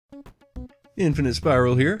Infinite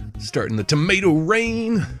Spiral here, starting the tomato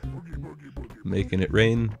rain. Making it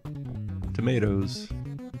rain tomatoes.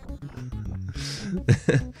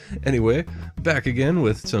 Anyway, back again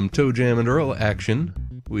with some ToeJam and Earl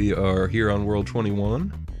action. We are here on World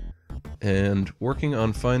 21, and working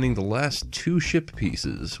on finding the last 2 ship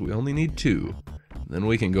pieces. We only need 2. Then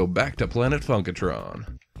we can go back to Planet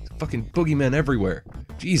Funkatron. Fucking boogeymen everywhere.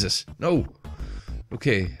 Jesus, no!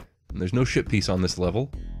 Okay, and there's no ship piece on this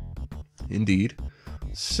level. Indeed.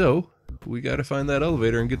 So, we gotta find that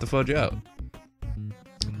elevator and get the fudge out.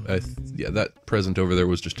 Yeah, that present over there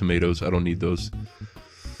was just tomatoes. I don't need those.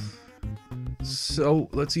 So,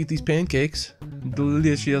 let's eat these pancakes.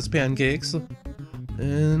 Delicious pancakes.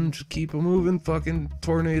 And keep a moving, fucking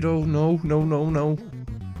tornado. No, no, no, no.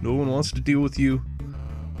 No one wants to deal with you.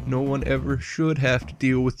 No one ever should have to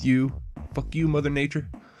deal with you. Fuck you, Mother Nature.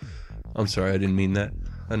 I'm sorry, I didn't mean that.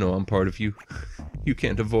 I know I'm part of you. You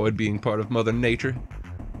can't avoid being part of Mother Nature.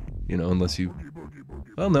 You know, unless you...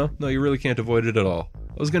 Well, no, you really can't avoid it at all.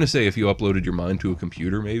 I was gonna say if you uploaded your mind to a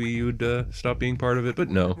computer, maybe you'd stop being part of it, but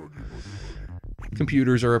no.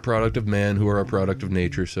 Computers are a product of man who are a product of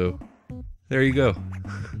nature, so there you go.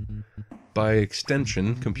 By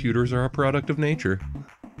extension, computers are a product of nature.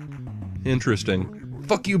 Interesting.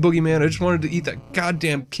 Fuck you, boogeyman, I just wanted to eat that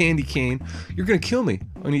goddamn candy cane. You're gonna kill me.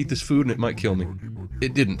 I'm gonna eat this food and it might kill me.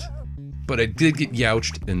 It didn't. But I did get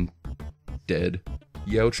youched and dead.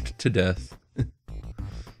 Youched to death.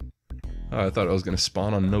 Oh, I thought I was gonna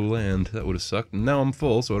spawn on no land. That would've sucked. Now I'm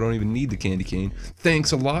full, so I don't even need the candy cane.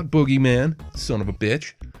 Thanks a lot, boogeyman. Son of a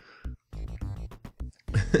bitch.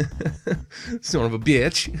 Son of a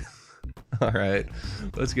bitch. Alright,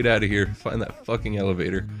 let's get out of here. Find that fucking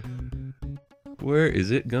elevator. Where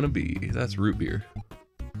is it gonna be? That's root beer.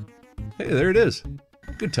 Hey, there it is.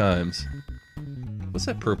 Good times. What's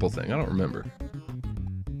that purple thing? I don't remember.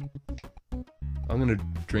 I'm gonna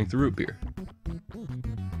drink the root beer.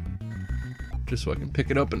 Just so I can pick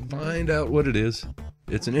it up and find out what it is.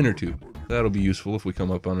 It's an inner tube. That'll be useful if we come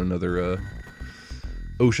up on another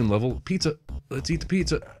ocean level. Pizza! Let's eat the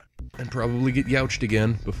pizza. And probably get youched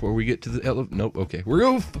again before we get to the elevator. Nope, okay. We're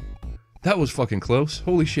off! That was fucking close.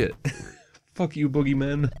 Holy shit. Fuck you,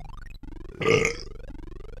 boogeymen.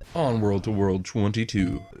 On World to World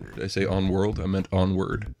 22. Did I say on world? I meant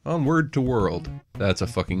onward. Onward to world. That's a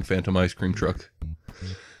fucking phantom ice cream truck.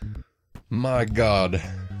 My god.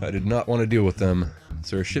 I did not want to deal with them. Is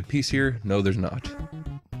there a ship piece here? No, there's not.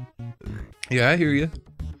 Yeah, I hear you.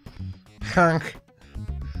 Honk.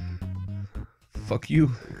 Fuck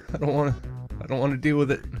you. I don't want to deal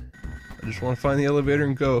with it. I just want to find the elevator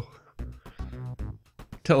and go.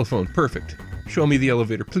 Telephone, perfect. Show me the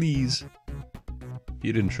elevator, please.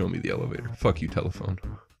 You didn't show me the elevator. Fuck you, telephone.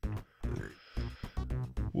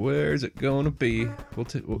 Where's it gonna be?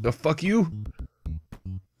 Fuck you!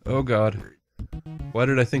 Oh god. Why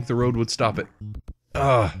did I think the road would stop it?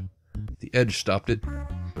 Ah! The edge stopped it.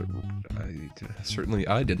 But certainly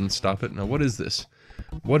I didn't stop it. Now what is this?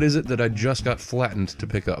 What is it that I just got flattened to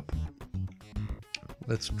pick up?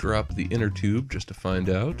 Let's drop the inner tube just to find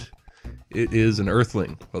out. It is an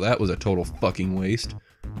Earthling. Well, that was a total fucking waste.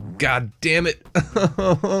 God damn it!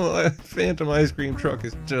 Phantom ice cream truck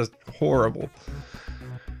is just horrible.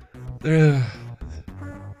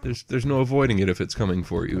 There's no avoiding it if it's coming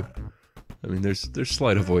for you. I mean, there's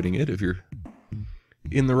slight avoiding it if you're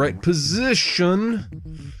in the right position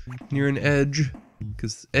near an edge,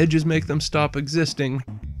 because edges make them stop existing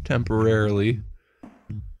temporarily.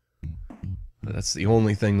 That's the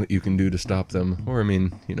only thing that you can do to stop them. Or I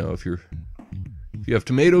mean, you know, if you have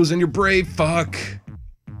tomatoes and you're brave, fuck.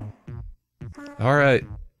 All right,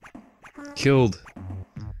 killed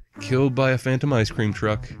by a phantom ice cream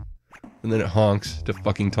truck, and then it honks to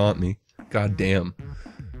fucking taunt me. God damn.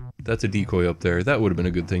 That's a decoy up there. That would have been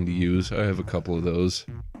a good thing to use. I have a couple of those.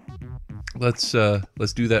 Let's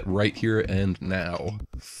do that right here and now.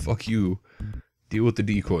 Fuck you. Deal with the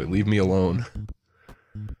decoy. Leave me alone.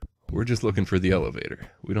 We're just looking for the elevator.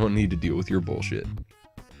 We don't need to deal with your bullshit.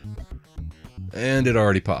 And it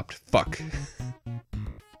already popped. Fuck.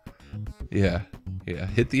 Yeah.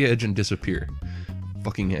 Hit the edge and disappear.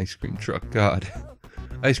 Fucking ice cream truck. God.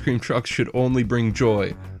 Ice cream trucks should only bring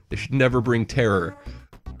joy. They should never bring terror.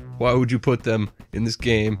 Why would you put them in this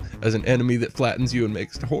game as an enemy that flattens you and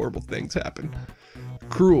makes horrible things happen?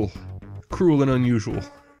 Cruel. Cruel and unusual.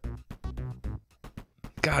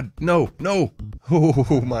 God, no!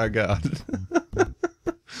 Oh my god.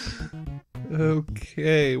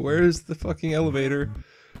 Okay, where's the fucking elevator?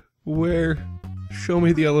 Where? Show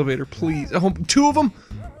me the elevator, please. Oh, 2 of them?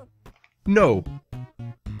 No.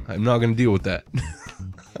 I'm not gonna deal with that.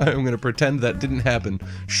 I'm gonna pretend that didn't happen.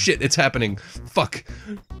 Shit, it's happening. Fuck.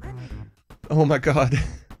 Oh my god.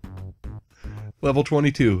 Level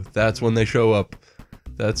 22. That's when they show up.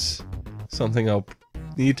 That's something I'll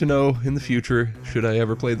need to know in the future, should I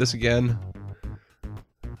ever play this again.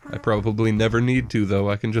 I probably never need to, though.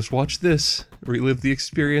 I can just watch this, relive the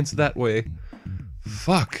experience that way.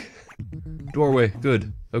 Fuck. Doorway,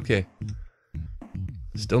 good. Okay.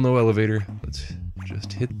 Still no elevator. Let's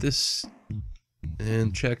just hit this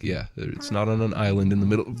and check. Yeah, it's not on an island in the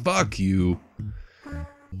middle. Fuck you.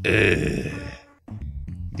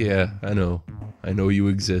 Yeah, I know. I know you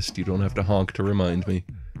exist. You don't have to honk to remind me.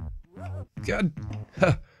 God.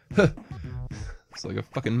 It's like a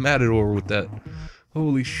fucking matador with that.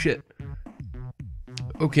 Holy shit.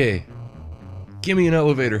 Okay. Give me an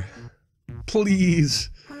elevator. Please.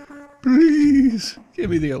 Please. Give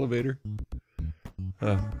me the elevator.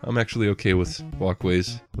 I'm actually okay with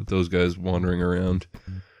walkways, with those guys wandering around.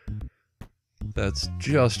 That's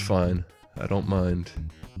just fine. I don't mind.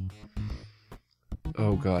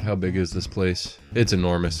 Oh god, how big is this place? It's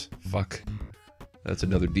enormous. Fuck. That's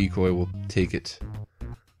another decoy. We'll take it.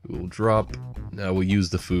 We'll drop. Now we'll use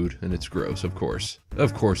the food, and it's gross, of course.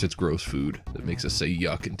 Of course it's gross food. That makes us say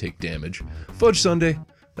yuck and take damage. Fudge sundae.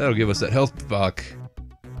 That'll give us that health. Fuck.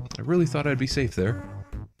 I really thought I'd be safe there.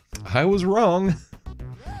 I was wrong.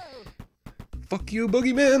 Fuck you,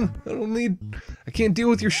 boogeyman. I can't deal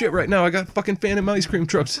with your shit right now. I got fucking Phantom ice cream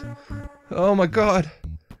trucks. Oh my god.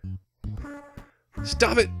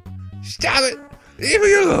 Stop it. Stop it. Leave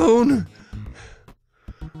me alone.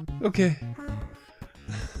 Okay.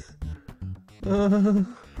 God,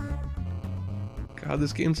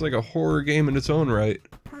 this game's like a horror game in its own right.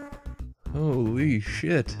 Holy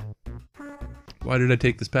shit. Why did I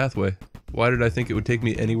take this pathway? Why did I think it would take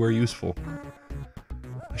me anywhere useful?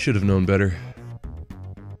 I should have known better.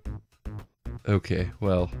 Okay,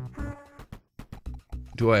 well.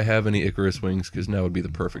 Do I have any Icarus wings? Because now would be the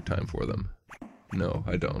perfect time for them. No,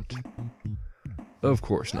 I don't. Of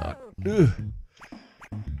course not. Ugh.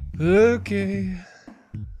 Okay.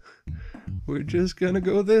 We're just gonna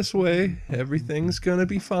go this way. Everything's gonna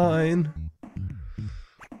be fine.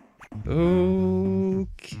 Okay.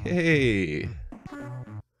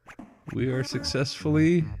 We are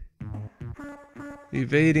successfully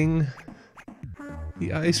evading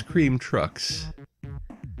the ice cream trucks.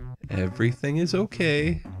 Everything is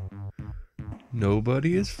okay.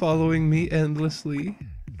 Nobody is following me endlessly,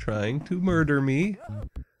 trying to murder me.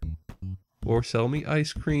 Or sell me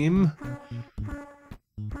ice cream.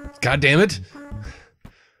 God damn it!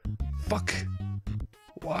 Fuck!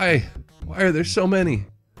 Why? Why are there so many?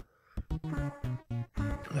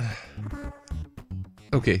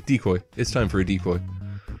 Okay, decoy. It's time for a decoy.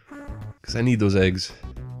 Because I need those eggs.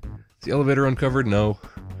 Is the elevator uncovered? No.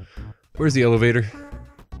 Where's the elevator?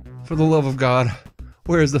 For the love of God.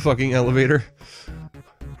 Where's the fucking elevator?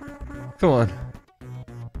 Come on.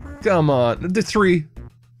 Come on. The 3.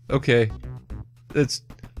 Okay. It's...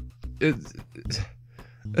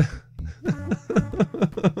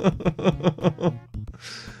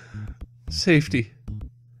 Safety.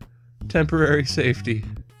 Temporary safety.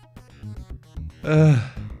 I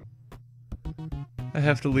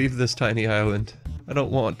have to leave this tiny island. I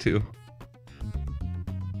don't want to.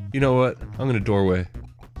 You know what? I'm gonna doorway.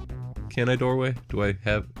 Can I doorway? I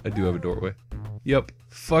do have a doorway. Yep.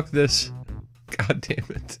 Fuck this. God damn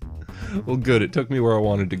it. Well, good. It took me where I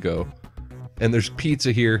wanted to go. And there's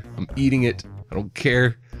pizza here. I'm eating it. I don't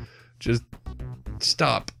care. Just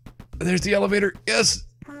stop. There's the elevator. Yes!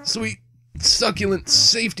 Sweet. Succulent.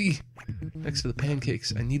 Safety. Next to the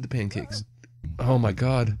pancakes. I need the pancakes. Oh my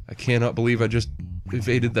god. I cannot believe I just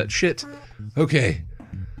evaded that shit. Okay.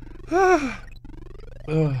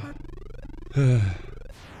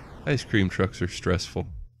 Ice cream trucks are stressful.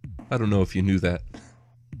 I don't know if you knew that.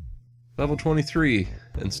 Level 23,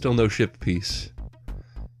 and still no ship piece.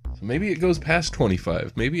 So maybe it goes past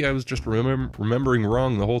 25. Maybe I was just remembering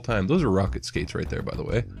wrong the whole time. Those are rocket skates right there, by the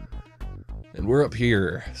way. And we're up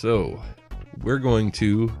here, so we're going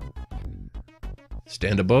to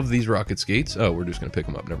stand above these rocket skates. Oh, we're just going to pick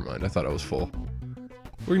them up. Never mind. I thought I was full.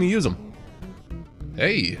 We're going to use them.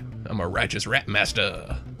 Hey, I'm a Righteous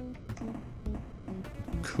Rapmaster.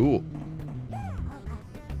 Cool.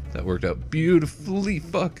 That worked out beautifully.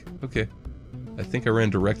 Fuck. Okay. I think I ran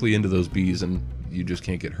directly into those bees, and you just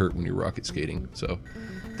can't get hurt when you're rocket skating. So,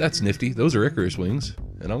 that's nifty. Those are Icarus wings,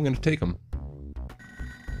 and I'm going to take them.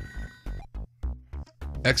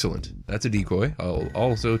 Excellent. That's a decoy. I'll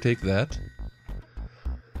also take that.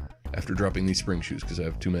 After dropping these spring shoes, because I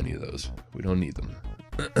have too many of those. We don't need them.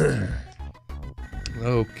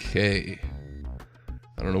 Okay.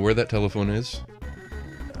 I don't know where that telephone is.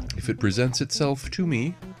 If it presents itself to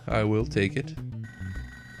me, I will take it.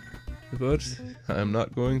 But I'm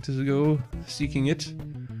not going to go seeking it.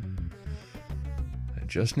 I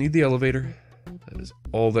just need the elevator. That is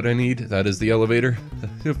all that I need. That is the elevator.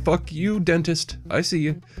 Fuck you, dentist. I see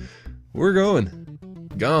you. We're going.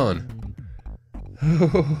 Gone.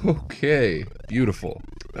 Okay. Beautiful.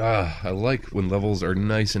 I like when levels are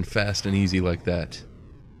nice and fast and easy like that.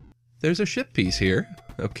 There's a ship piece here.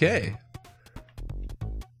 Okay.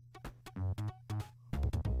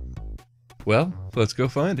 Well, let's go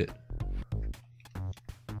find it.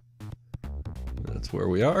 That's where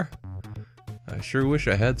we are. I sure wish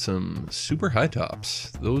I had some super high tops.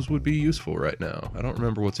 Those would be useful right now. I don't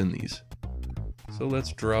remember what's in these. So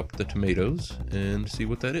let's drop the tomatoes and see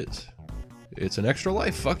what that is. It's an extra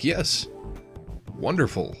life. Fuck yes.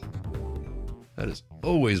 Wonderful. That is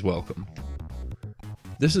always welcome.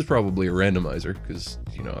 This is probably a randomizer, because,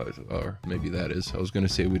 you know, or maybe that is. I was going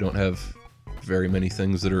to say we don't have very many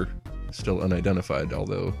things that are still unidentified,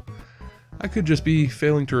 although I could just be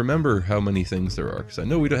failing to remember how many things there are, because I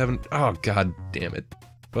know we haven't... Oh, god damn it.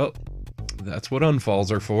 Well, that's what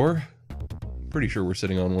unfalls are for. Pretty sure we're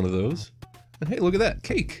sitting on one of those. And hey, look at that!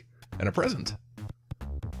 Cake! And a present!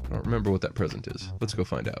 I don't remember what that present is. Let's go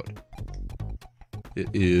find out. It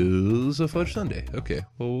is a fudge sundae. Okay,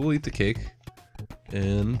 well, we'll eat the cake.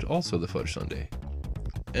 And also the fudge sundae.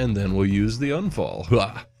 And then we'll use the unfall.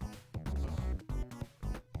 Hua!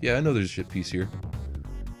 Yeah, I know there's a shit piece here.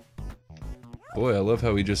 Boy, I love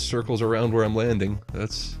how he just circles around where I'm landing.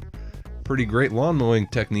 That's pretty great lawn mowing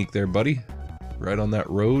technique there, buddy. Right on that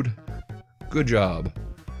road. Good job.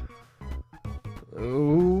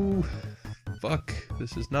 Oh, fuck.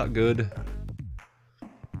 This is not good.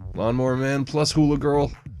 Lawnmower man plus hula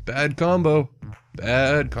girl. Bad combo.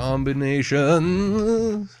 Bad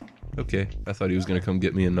combination. Okay, I thought he was gonna come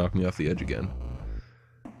get me and knock me off the edge again.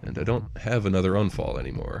 And I don't have another unfall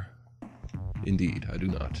anymore. Indeed, I do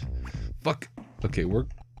not. Fuck! Okay,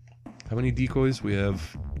 how many decoys? We have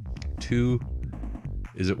 2.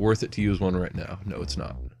 Is it worth it to use one right now? No, it's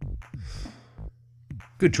not.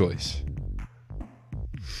 Good choice.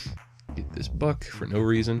 Get this buck for no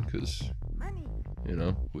reason, because, you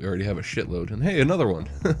know, we already have a shitload. And hey, another one!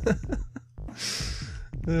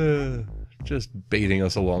 Just baiting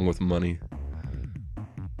us along with money.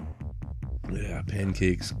 Yeah,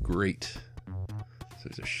 pancakes, great. So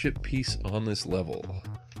there's a ship piece on this level.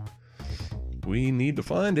 We need to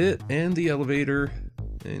find it, and the elevator,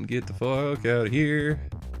 and get the fuck out of here.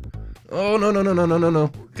 Oh, no, no, no, no, no, no,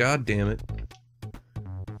 no. God damn it.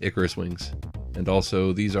 Icarus wings. And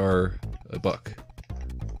also, these are a buck.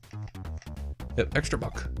 Yep, extra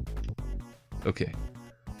buck. Okay.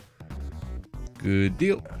 Good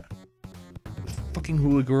deal. Fucking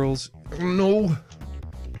hula girls. No!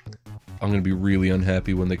 I'm gonna be really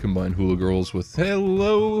unhappy when they combine hula girls with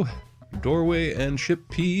hello, doorway and ship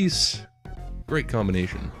piece. Great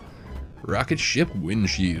combination. Rocket ship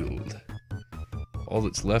windshield. All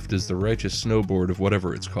that's left is the righteous snowboard of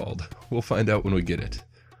whatever it's called. We'll find out when we get it.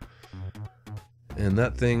 And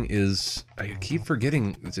that thing is... I keep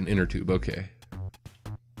forgetting it's an inner tube. Okay.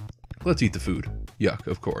 Let's eat the food. Yuck,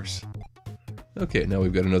 of course. Okay, now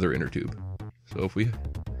we've got another inner tube. So if we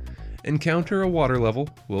encounter a water level,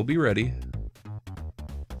 we'll be ready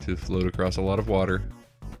to float across a lot of water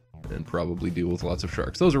and probably deal with lots of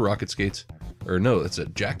sharks. Those are rocket skates. Or no, that's a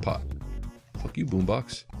jackpot. Fuck you,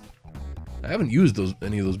 boombox. I haven't used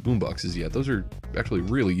any of those boomboxes yet. Those are actually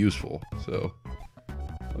really useful, so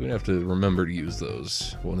I'm gonna have to remember to use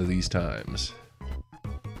those one of these times.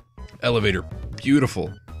 Elevator,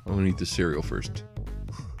 beautiful. I'm gonna eat the cereal first.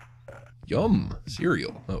 Yum,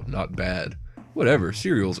 cereal. Oh, not bad. Whatever,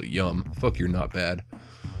 cereal's a yum. Fuck your not bad.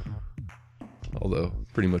 Although,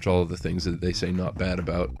 pretty much all of the things that they say not bad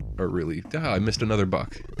about are really... Ah, I missed another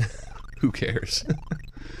buck. Who cares?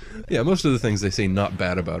 Yeah, most of the things they say not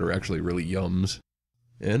bad about are actually really yums.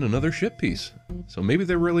 And another ship piece. So maybe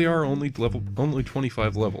there really are only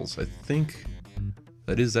 25 levels. I think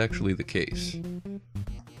that is actually the case.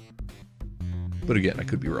 But again, I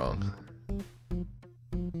could be wrong.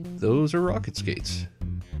 Those are rocket skates.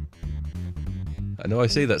 I know I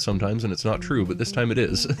say that sometimes and it's not true, but this time it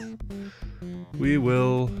is. We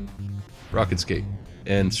will rocket skate.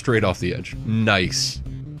 And straight off the edge. Nice.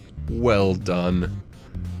 Well done.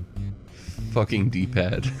 Fucking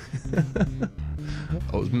D-pad.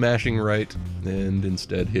 I was mashing right and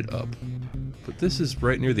instead hit up. But this is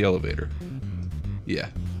right near the elevator. Yeah.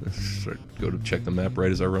 Go to check the map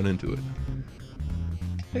right as I run into it.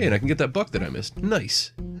 Hey, and I can get that buck that I missed.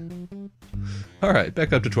 Nice. Alright,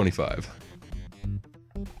 back up to 25.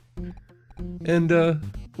 And,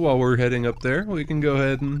 while we're heading up there, we can go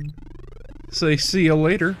ahead and say see you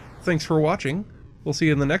later. Thanks for watching. We'll see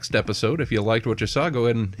you in the next episode. If you liked what you saw, go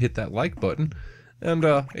ahead and hit that like button. And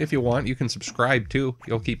if you want, you can subscribe too.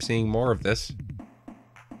 You'll keep seeing more of this.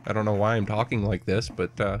 I don't know why I'm talking like this,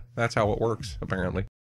 but that's how it works, apparently.